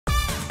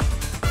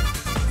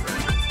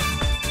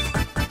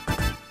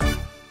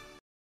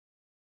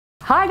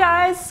Hi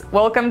guys,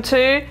 welcome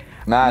to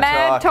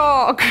Mad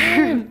Talk.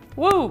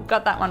 Woo,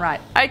 got that one right.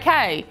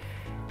 Okay.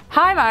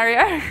 Hi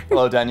Mario.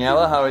 Hello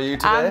Daniela, how are you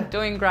today? I'm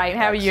doing great.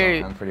 How are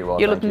you? I'm pretty well.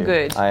 You're looking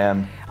good. I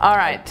am. All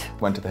right. I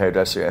went to the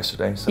hairdresser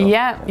yesterday. So.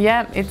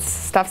 Yeah,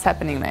 stuff's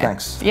happening there.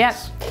 Thanks. Yeah.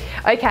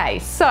 Okay,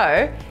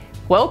 so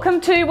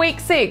welcome to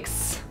week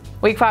 6.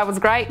 Week 5 was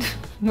great.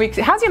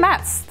 How's your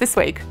maths this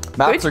week?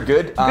 Maths are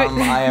good.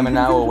 I am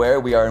now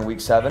aware we are in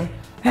week 7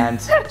 and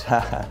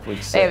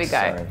week 6. There we go.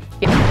 Sorry.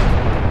 Yeah.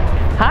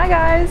 Hi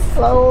guys.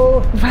 Hello.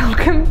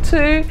 Welcome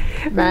to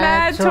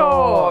Mad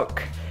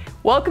Talk.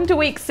 Welcome to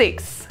week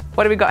 6.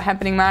 What have we got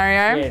happening,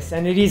 Mario? Yes,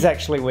 and it is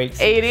actually week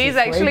 6. It is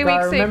actually week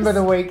 6. I remember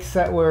the weeks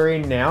that we're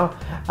in now.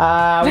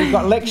 We've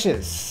got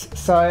lectures.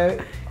 So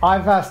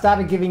I've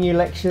started giving you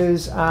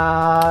lectures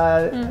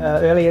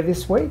earlier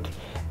this week.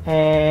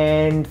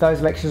 And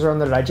those lectures are on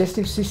the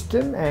digestive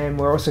system, and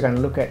we're also going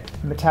to look at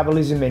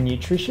metabolism and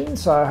nutrition.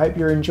 So I hope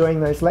you're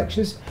enjoying those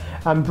lectures.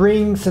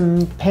 Bring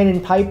some pen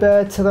and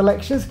paper to the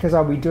lectures because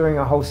I'll be doing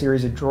a whole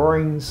series of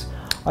drawings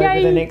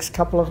over the next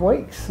couple of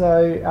weeks.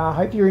 So I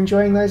hope you're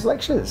enjoying those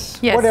lectures.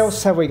 Yes. What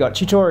else have we got?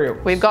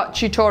 Tutorials. We've got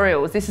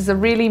tutorials. This is a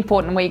really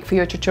important week for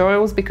your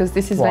tutorials because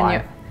this is when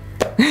you...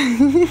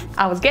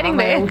 I was getting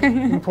there.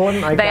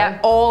 Important, okay. They are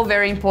all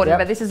very important, Yep.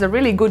 but this is a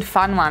really good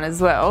fun one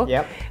as well.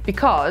 Yep.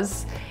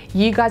 Because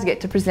you guys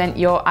get to present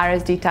your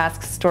RSD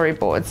task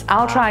storyboards.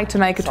 I'll try to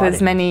make it to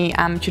as many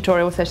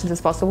tutorial sessions as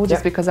possible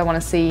just because I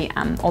want to see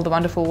all the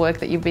wonderful work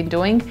that you've been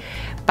doing.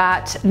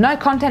 But no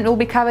content will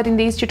be covered in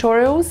these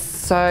tutorials,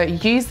 so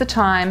use the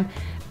time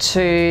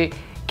to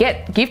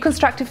give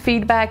constructive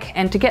feedback,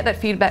 and to get that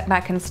feedback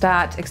back and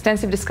start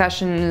extensive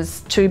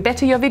discussions to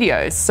better your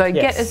videos. So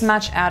get as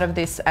much out of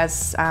this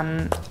as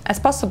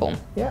possible.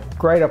 Yeah,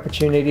 great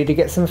opportunity to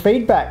get some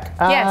feedback.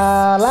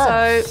 Yes.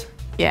 Labs. So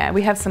yeah,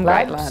 we have some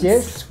great labs.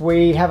 Yes,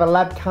 we have a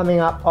lab coming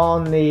up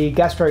on the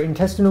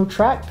gastrointestinal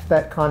tract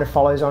that kind of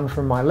follows on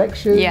from my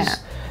lectures. Yeah.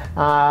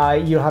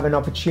 You'll have an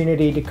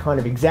opportunity to kind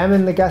of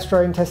examine the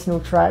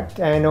gastrointestinal tract,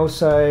 and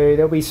also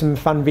there'll be some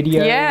fun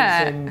videos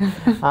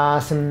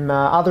and some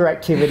other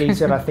activities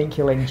that I think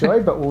you'll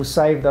enjoy, but we'll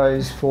save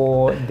those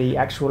for the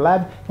actual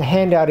lab. The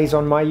handout is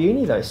on my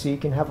uni though, so you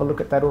can have a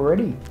look at that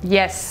already.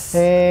 Yes.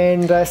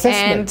 And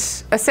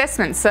assessment. And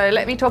assessment. So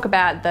let me talk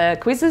about the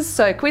quizzes.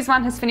 So quiz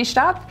 1 has finished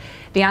up.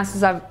 The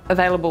answers are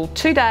available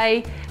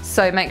today,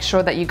 so make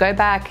sure that you go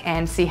back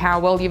and see how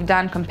well you've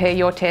done, compare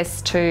your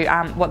tests to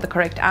what the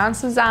correct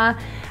answers are.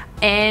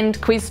 And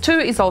quiz 2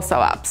 is also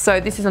up. So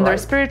this is on the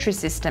respiratory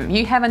system.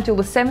 You have until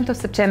the 7th of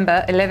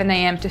September, 11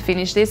 AM to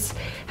finish this.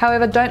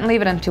 However, don't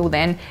leave it until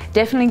then.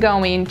 Definitely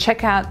go in,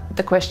 check out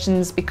the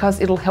questions because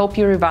it'll help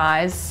you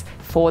revise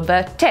for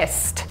the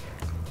test.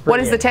 What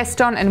is the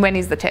test on, and when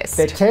is the test?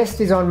 The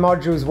test is on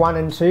modules 1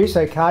 and 2,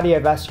 so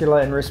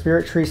cardiovascular and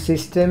respiratory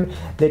system.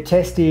 The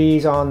test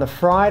is on the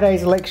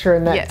Friday's lecture,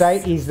 and that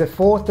date is the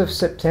 4th of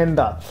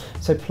September.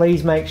 So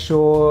please make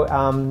sure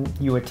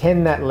you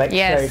attend that lecture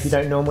if you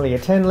don't normally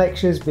attend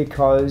lectures,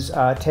 because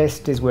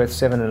test is worth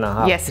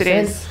 7.5%. Yes, it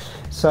is.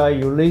 So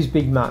you'll lose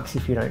big marks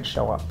if you don't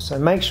show up. So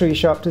make sure you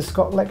show up to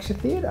Scott Lecture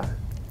Theatre.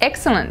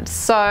 Excellent.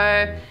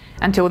 So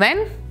until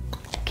then,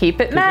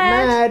 keep it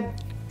mad.